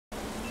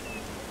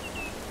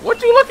What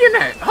you looking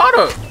at? Hold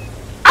up.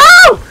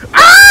 Oh!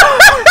 Oh!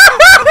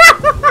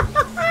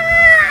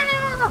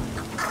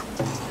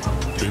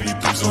 Baby,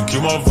 please don't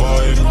kill my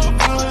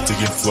vibe.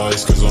 Taking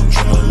flights cause I'm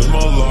trying to live my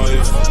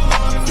life.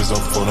 Cause I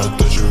found out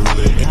that you're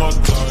really in my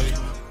type.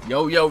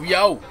 Yo, yo,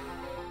 yo.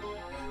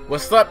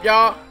 What's up,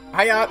 y'all?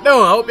 How y'all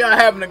doing? Hope y'all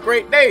having a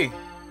great day.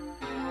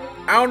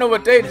 I don't know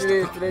what day it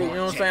is today, you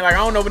know what I'm saying? Like, I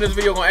don't know when this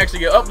video gonna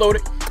actually get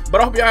uploaded,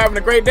 but I hope y'all having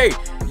a great day.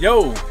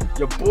 Yo,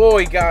 your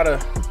boy got a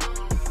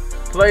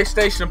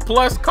PlayStation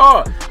Plus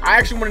card. I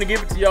actually wanted to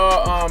give it to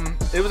y'all.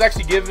 It was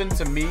actually given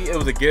to me. It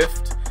was a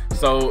gift.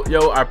 So,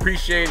 yo, I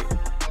appreciate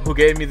who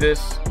gave me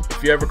this.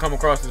 If you ever come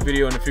across this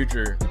video in the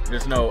future,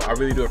 just know I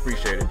really do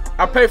appreciate it.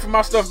 I pay for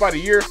my stuff by the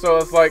year, so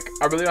it's like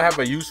I really don't have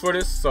a use for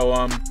this. So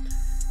I'm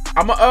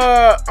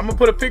gonna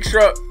put a picture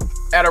up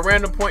at a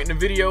random point in the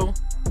video,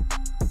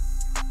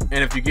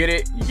 and if you get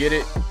it, you get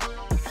it.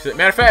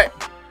 Matter of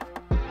fact,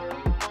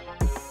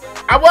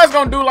 I was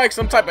gonna do like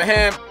some type of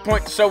hand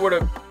point to show where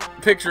the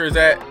picture is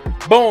at.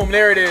 Boom,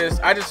 there it is.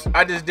 I just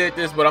did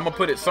this, but I'm gonna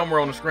put it somewhere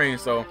on the screen.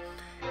 So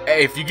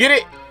hey, if you get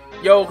it,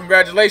 yo,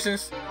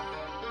 congratulations.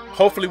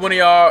 Hopefully one of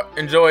y'all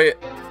enjoy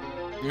it.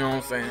 You know what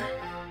I'm saying?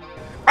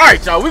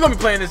 Alright, y'all, we're gonna be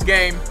playing this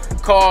game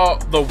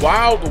called The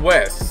Wild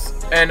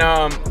West. And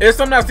it's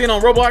something I seen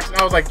on Roblox, and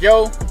I was like,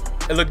 yo,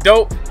 it looked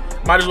dope.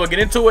 Might as well get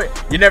into it.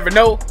 You never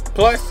know.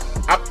 Plus,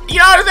 you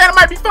know what I'm saying? It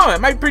might be fun.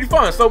 It might be pretty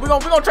fun. So we're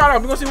gonna try it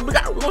out. We're gonna see what we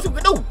got. We're gonna see what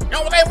we can do. You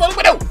know what I'm saying? What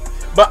we do.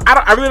 But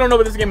I really don't know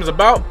what this game is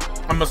about.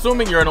 I'm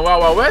assuming you're in the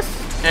Wild Wild West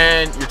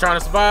and you're trying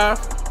to survive.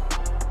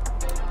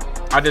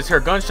 I just hear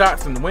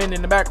gunshots and the wind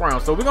in the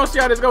background. So we're gonna see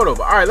how this go though.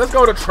 But all right, let's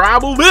go to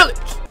Tribal Village.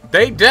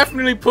 They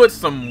definitely put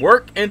some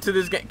work into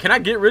this game. Can I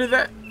get rid of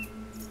that?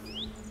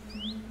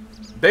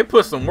 They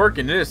put some work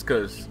in this,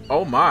 cause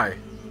oh my.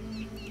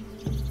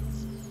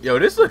 Yo,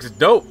 this looks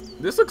dope.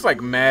 This looks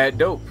like mad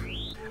dope.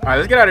 All right,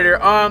 let's get out of there.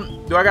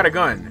 Do I got a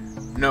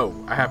gun?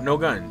 No, I have no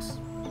guns.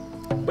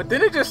 But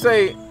then it just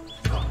say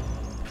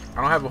I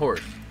don't have a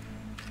horse.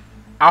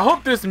 I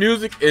hope this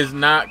music is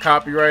not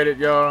copyrighted,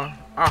 y'all.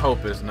 I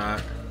hope it's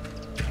not.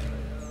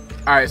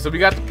 All right, so we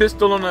got the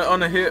pistol on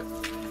the hip.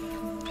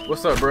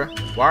 What's up, bruh?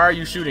 Why are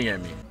you shooting at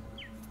me?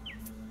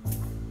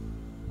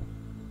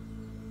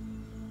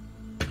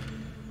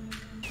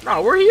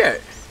 No, where he at?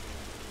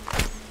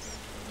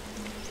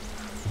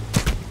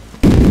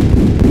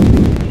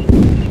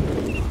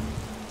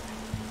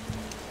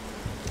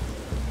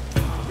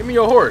 Give me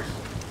your horse.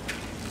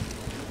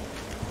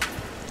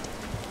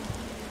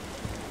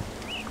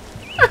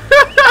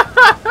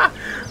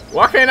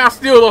 Why can't I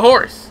steal the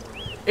horse?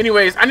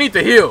 Anyways, I need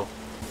to heal.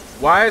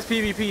 Why is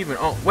PvP even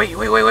on? Wait.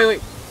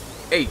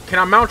 Hey, can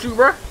I mount you,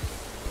 bruh?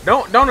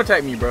 Don't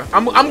attack me, bruh.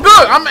 I'm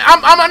good. I'm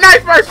a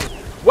nice person.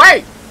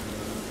 Wait.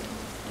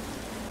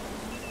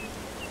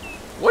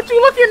 What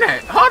you looking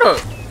at? Hold up.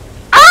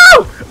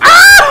 Oh!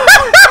 Oh!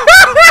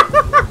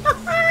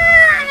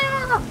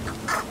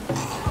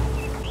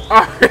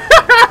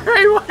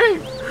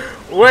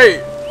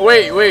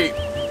 Wait.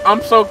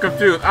 I'm so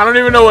confused. I don't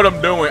even know what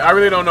I'm doing. I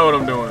really don't know what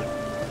I'm doing.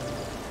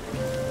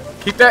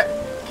 Keep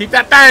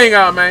that thing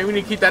out, man. We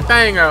need to keep that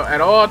thing out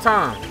at all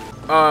times.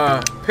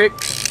 Pick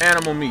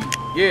animal meat.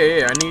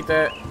 Yeah, I need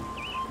that.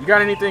 You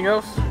got anything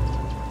else?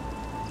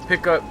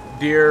 Pick up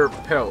deer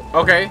pelt.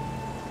 Okay.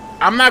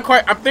 I'm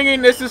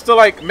thinking this is to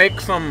like make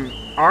some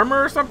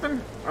armor or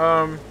something.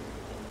 Nah,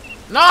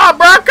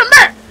 bro, come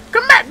back,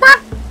 bro.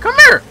 Come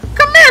here.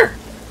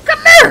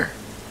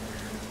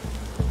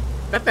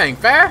 That thing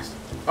fast.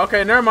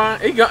 Okay, never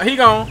mind. He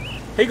gone.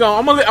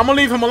 I'm gonna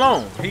leave him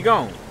alone. He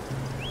gone.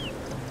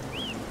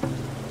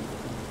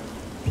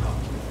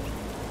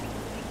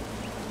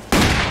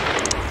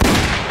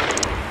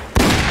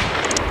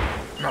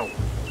 No.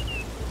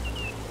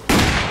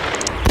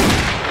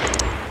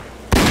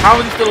 How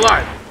is he still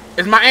alive?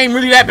 Is my aim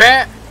really that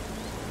bad?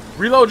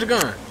 Reload your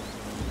gun.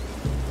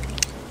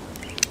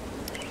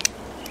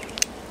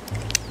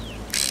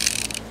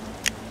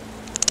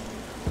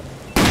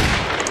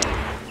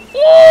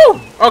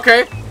 Woo!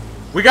 Okay.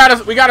 We got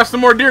us some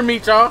more deer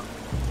meat, y'all.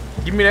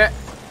 Give me that.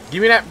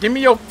 Give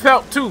me your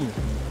pelt too.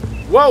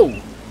 Whoa.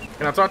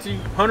 Can I talk to you?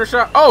 Hunter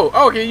shop?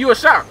 Oh, okay, you a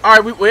shop.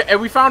 All right,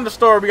 we found the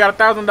store. We got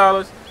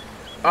 $1,000.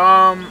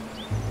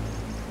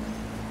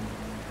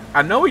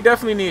 I know we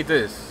definitely need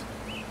this.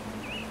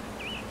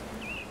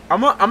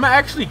 I'm gonna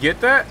actually get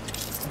that.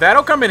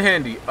 That'll come in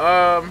handy.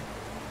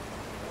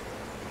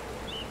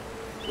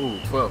 Ooh,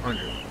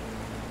 1,200.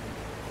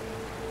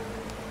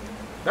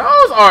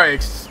 Those are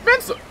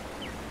expensive.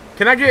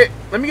 Let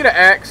me get an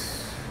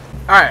axe.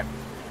 All right.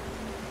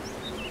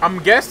 I'm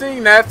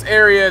guessing that's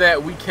area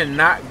that we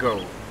cannot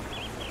go.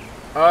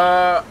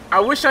 I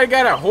wish I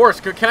got a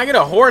horse. Can I get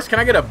a horse? Can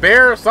I get a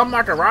bear or something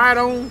I can ride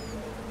on?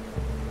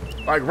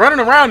 Like, running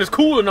around is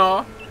cool and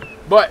all,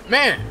 but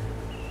man,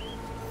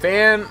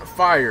 fan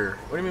fire.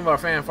 What do you mean by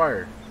fan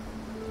fire?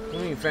 What do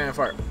you mean fan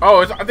fire?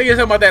 Oh, I think it's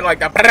something about that, like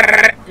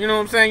that. You know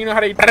what I'm saying? You know how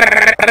they.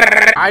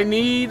 I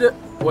need.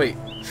 Wait,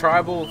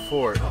 tribal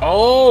fort.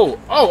 Oh,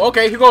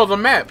 okay. Here goes the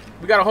map.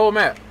 We got a whole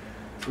map.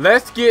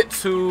 Let's get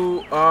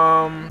to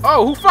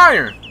oh, who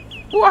firing?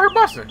 Who out here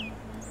busting?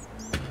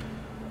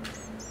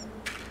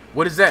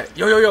 What is that?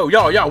 Yo,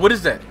 y'all, what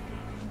is that?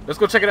 Let's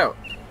go check it out.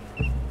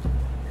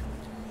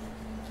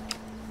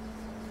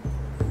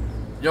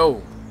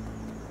 Yo,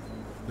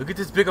 look at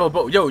this big old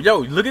boat. Yo,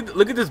 look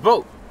at this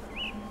boat.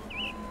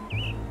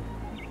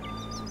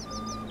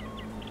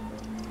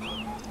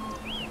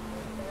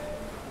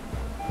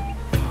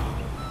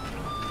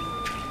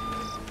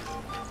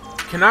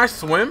 Can I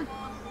swim?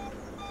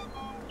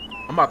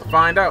 I'm about to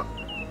find out.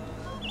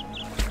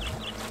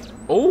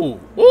 Oh,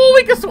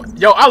 we can swim.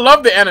 Yo, I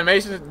love the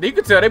animations. You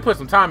can tell they put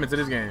some time into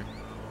this game.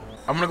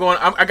 I'm gonna go on.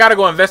 I gotta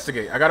go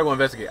investigate.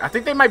 I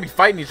think they might be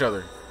fighting each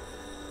other.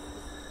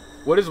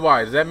 What is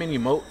Y? Does that mean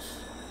emotes?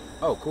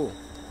 Oh, cool.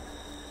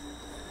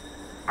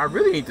 I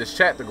really need this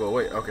chat to go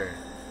away. Okay,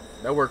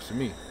 that works for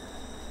me.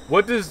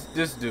 What does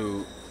this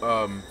do?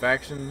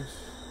 Factions.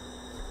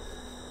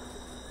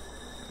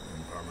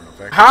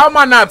 How am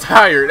I not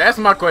tired? That's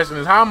my question.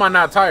 Is how am I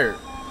not tired?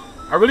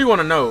 I really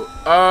want to know.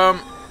 All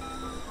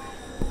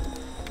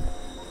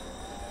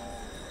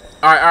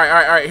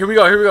right. Here we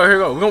go.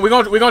 We're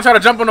gonna try to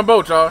jump on the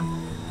boat, y'all.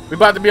 We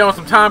about to be on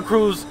some Tom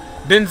Cruise,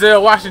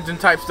 Denzel Washington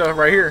type stuff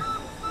right here.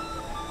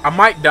 I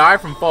might die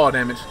from fall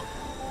damage.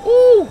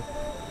 Ooh!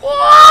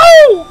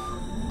 Whoa!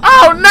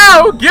 Oh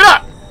no! Get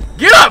up,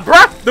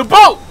 bruh! The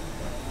boat!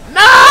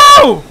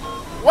 No!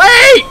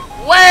 Wait!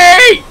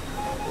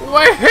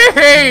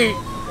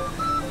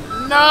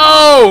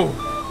 No!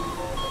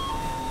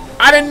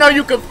 I didn't know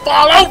you could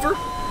fall over.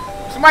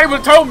 Somebody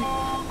would have told me.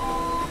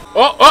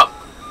 Oh!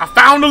 I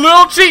found a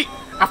little cheat.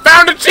 I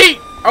found a cheat.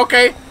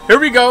 Okay, here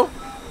we go.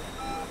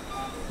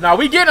 Now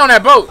we getting on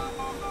that boat.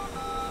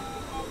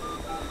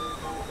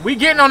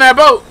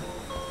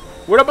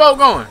 Where the boat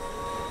going?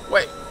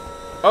 Wait.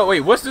 Oh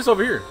wait, what's this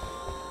over here?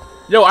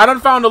 Yo, I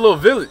done found a little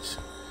village.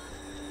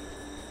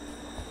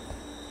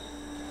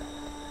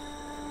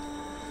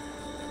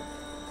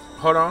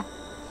 Hold on.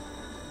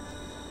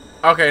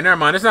 Okay, never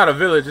mind. It's not a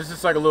village. It's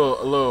just like a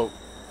little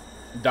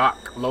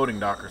dock, loading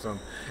dock or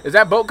something. Is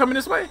that boat coming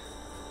this way?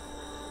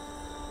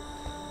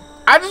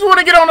 I just want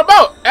to get on the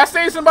boat. I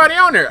see somebody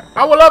on there.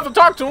 I would love to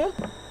talk to them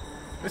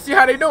and see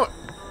how they doing.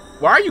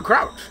 Why are you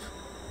crouched?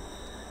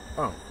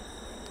 Oh,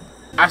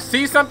 I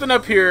see something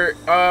up here.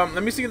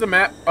 Let me see the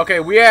map. Okay,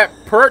 we at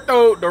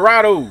Puerto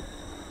Dorado.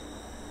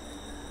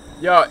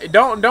 Yo,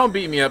 don't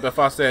beat me up if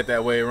I said it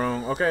that way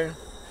wrong. Okay.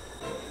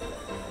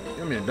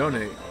 Give me a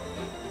donate.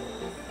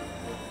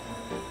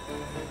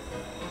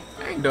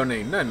 I ain't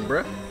donating nothing,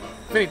 bruh.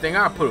 If anything,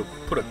 I'll put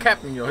a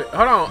cap in your head.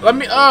 Hold on. Let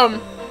me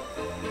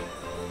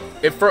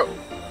it froze.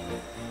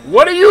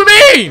 What do you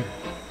mean?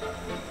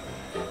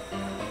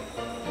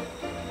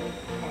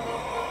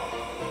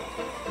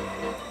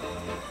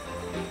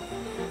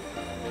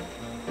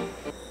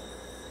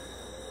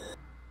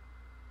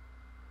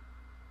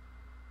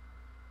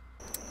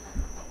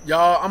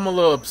 Y'all, I'm a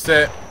little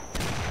upset.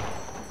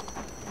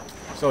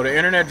 So the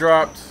internet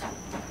dropped.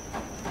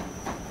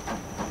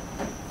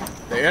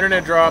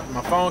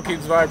 My phone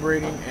keeps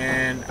vibrating,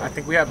 and I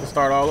think we have to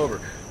start all over.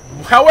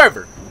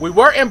 However, we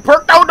were in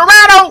Puerto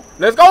Dorado.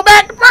 Let's go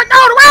back to Puerto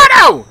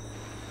Dorado,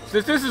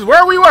 since this is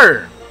where we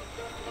were.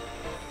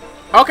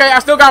 Okay, I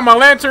still got my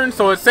lantern,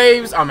 so it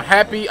saves. I'm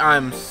happy.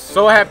 I'm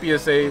so happy it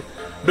saved.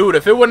 Dude,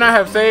 if it would not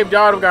have saved,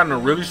 y'all would have gotten a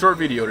really short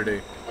video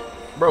today.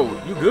 Bro,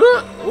 you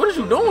good? What is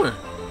you doing?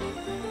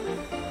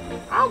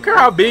 I don't care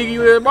how big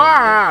you is, boy.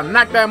 I'll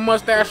knock that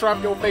mustache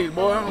off your face,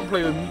 boy. Don't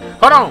play with me.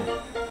 Hold on.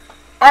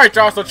 Alright,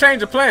 y'all, so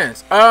change of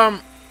plans.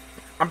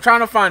 I'm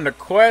trying to find a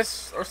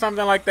quest or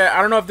something like that.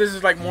 I don't know if this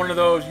is like one of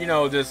those, you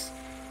know, just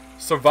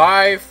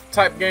survive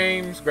type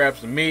games. Grab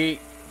some meat,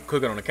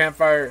 cook it on the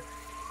campfire.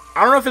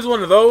 I don't know if it's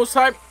one of those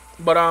type,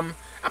 but I'm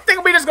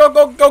thinking we just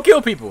go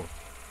kill people.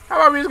 How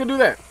about we just go do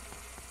that?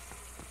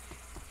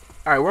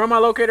 Alright, where am I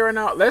located right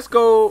now? Let's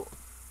go.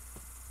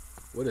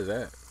 What is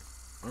that?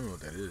 I don't know what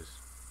that is.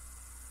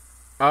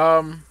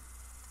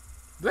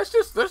 Let's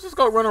just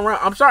go run around.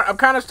 I'm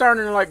kind of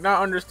starting to like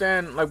not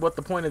understand like what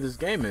the point of this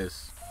game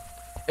is.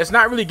 It's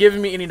not really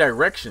giving me any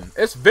direction.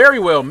 It's very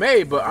well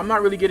made, but I'm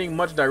not really getting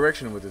much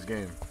direction with this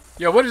game.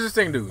 Yo, what does this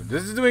thing do?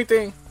 Does this do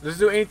anything? Does it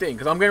do anything?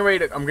 Because I'm getting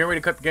ready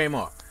to cut the game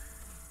off.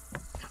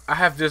 I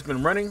have just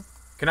been running.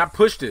 Can I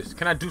push this?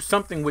 Can I do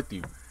something with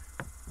you?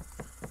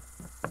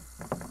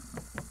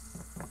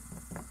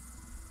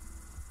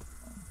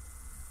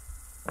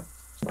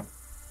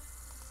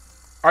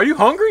 Are you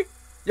hungry?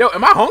 Yo,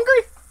 am I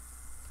hungry?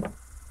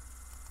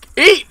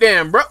 Eat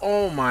them, bro.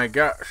 Oh my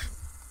gosh.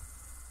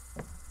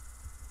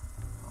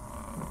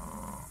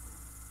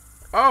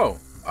 Oh.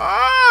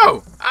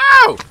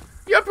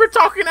 You up here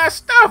talking that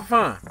stuff,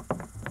 huh?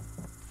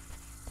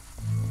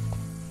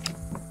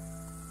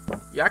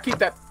 Yeah, I keep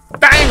that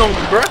thing on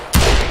me, bro.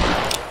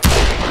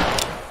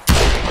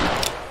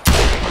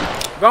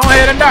 Go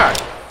ahead and die.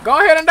 Go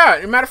ahead and die.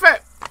 As a matter of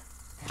fact.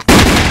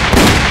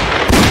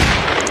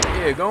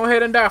 Yeah, go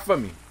ahead and die for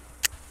me.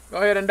 Go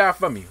ahead and die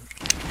for me.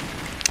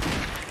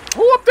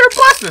 Who up there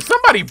busting?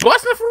 Somebody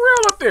busting for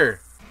real up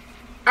there.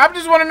 I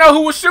just want to know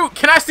who will shoot.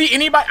 Can I see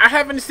anybody? I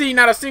haven't seen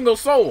not a single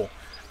soul,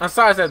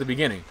 besides at the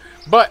beginning.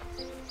 But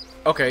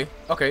okay,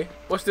 okay.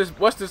 What's this?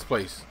 What's this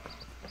place?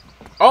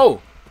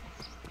 Oh.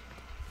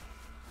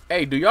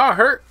 Hey, do y'all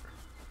hurt?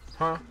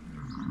 Huh?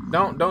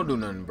 Don't do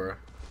nothing, bro.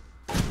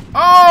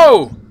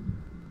 Oh!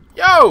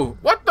 Yo,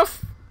 what the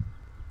f...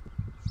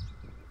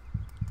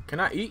 Can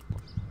I eat?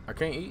 I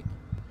can't eat.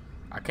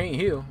 I can't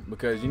heal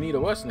because you need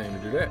a what's name to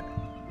do that.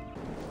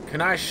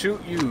 Can I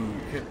shoot you?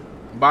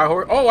 Buy a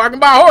horse? Oh, I can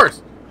buy a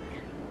horse!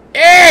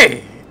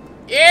 Hey!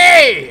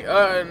 Hey!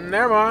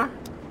 Never mind.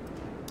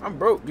 I'm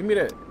broke. Give me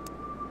that.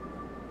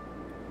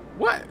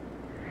 What?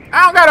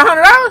 I don't got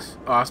 $100?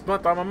 Oh, I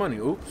spent all my money.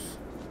 Oops.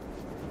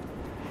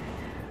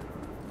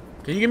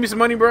 Can you give me some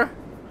money, bro?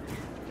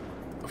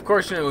 Of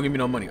course you ain't gonna give me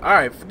no money. All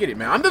right, forget it,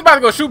 man. I'm just about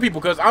to go shoot people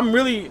because I'm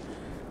really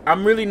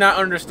not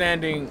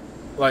understanding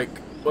like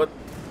what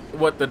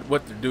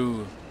to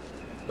do.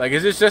 Like,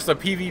 is this just a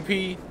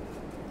PvP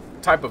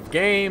type of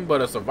game,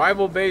 but a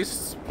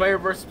survival-based player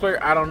versus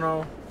player? I don't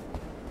know.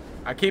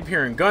 I keep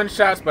hearing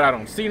gunshots, but I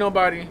don't see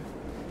nobody.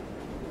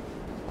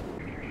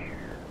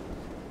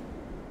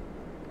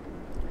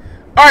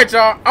 All right,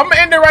 y'all. I'm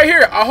gonna end it right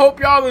here. I hope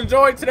y'all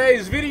enjoyed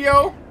today's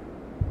video.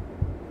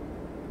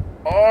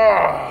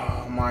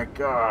 Oh my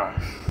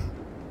gosh.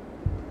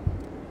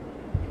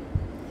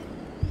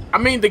 I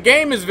mean, the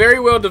game is very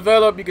well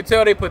developed. You can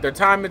tell they put their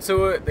time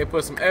into it. They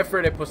put some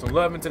effort. They put some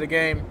love into the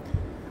game.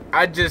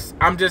 I'm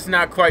just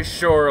not quite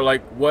sure,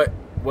 like,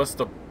 what's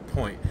the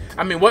point?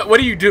 I mean, what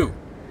do you do?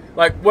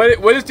 Like,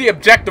 what is the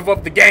objective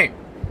of the game?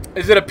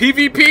 Is it a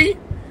PvP?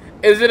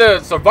 Is it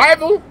a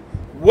survival?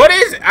 What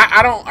is it?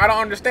 I don't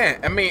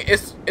understand. I mean,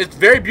 it's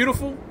very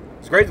beautiful.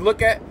 It's great to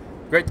look at,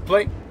 great to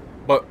play,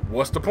 but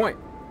what's the point?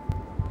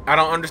 I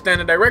don't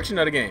understand the direction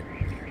of the game.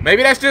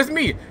 Maybe that's just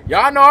me.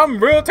 Y'all know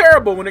I'm real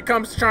terrible when it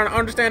comes to trying to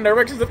understand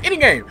directions of any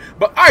game.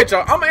 But alright,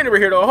 y'all, I'm gonna end it right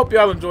here though. I hope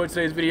y'all enjoyed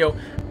today's video.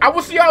 I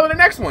will see y'all in the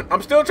next one.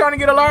 I'm still trying to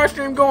get a live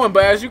stream going,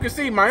 but as you can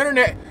see, my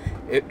internet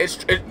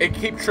it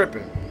keeps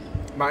tripping.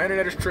 My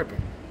internet is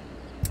tripping.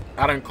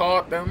 I done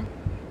called them,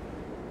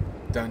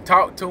 done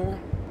talked to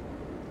them,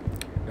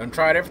 done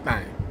tried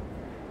everything.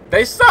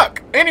 They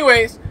suck.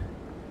 Anyways,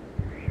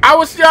 I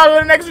will see y'all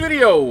in the next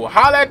video.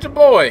 Holla at your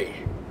boy.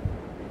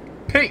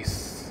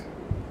 Peace.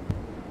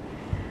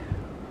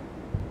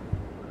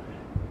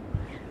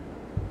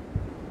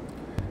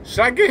 Should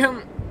I get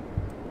him?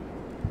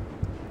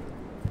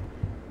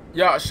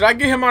 Y'all, should I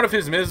get him out of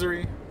his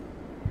misery?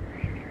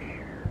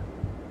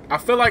 I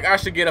feel like I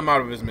should get him out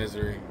of his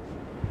misery.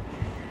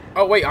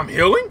 Oh, wait, I'm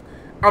healing?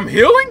 I'm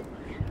healing?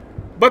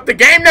 But the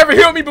game never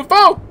healed me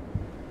before.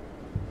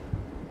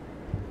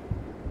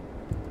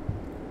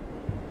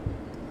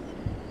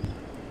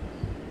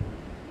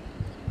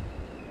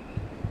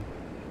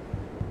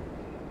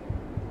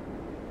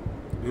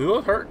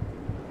 It hurt.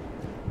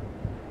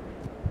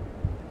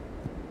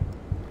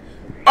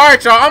 All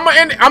right, y'all. I'm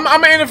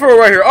gonna end it for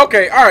right here.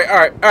 Okay. All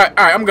right.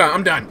 I'm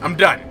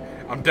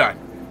done.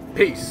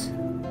 Peace.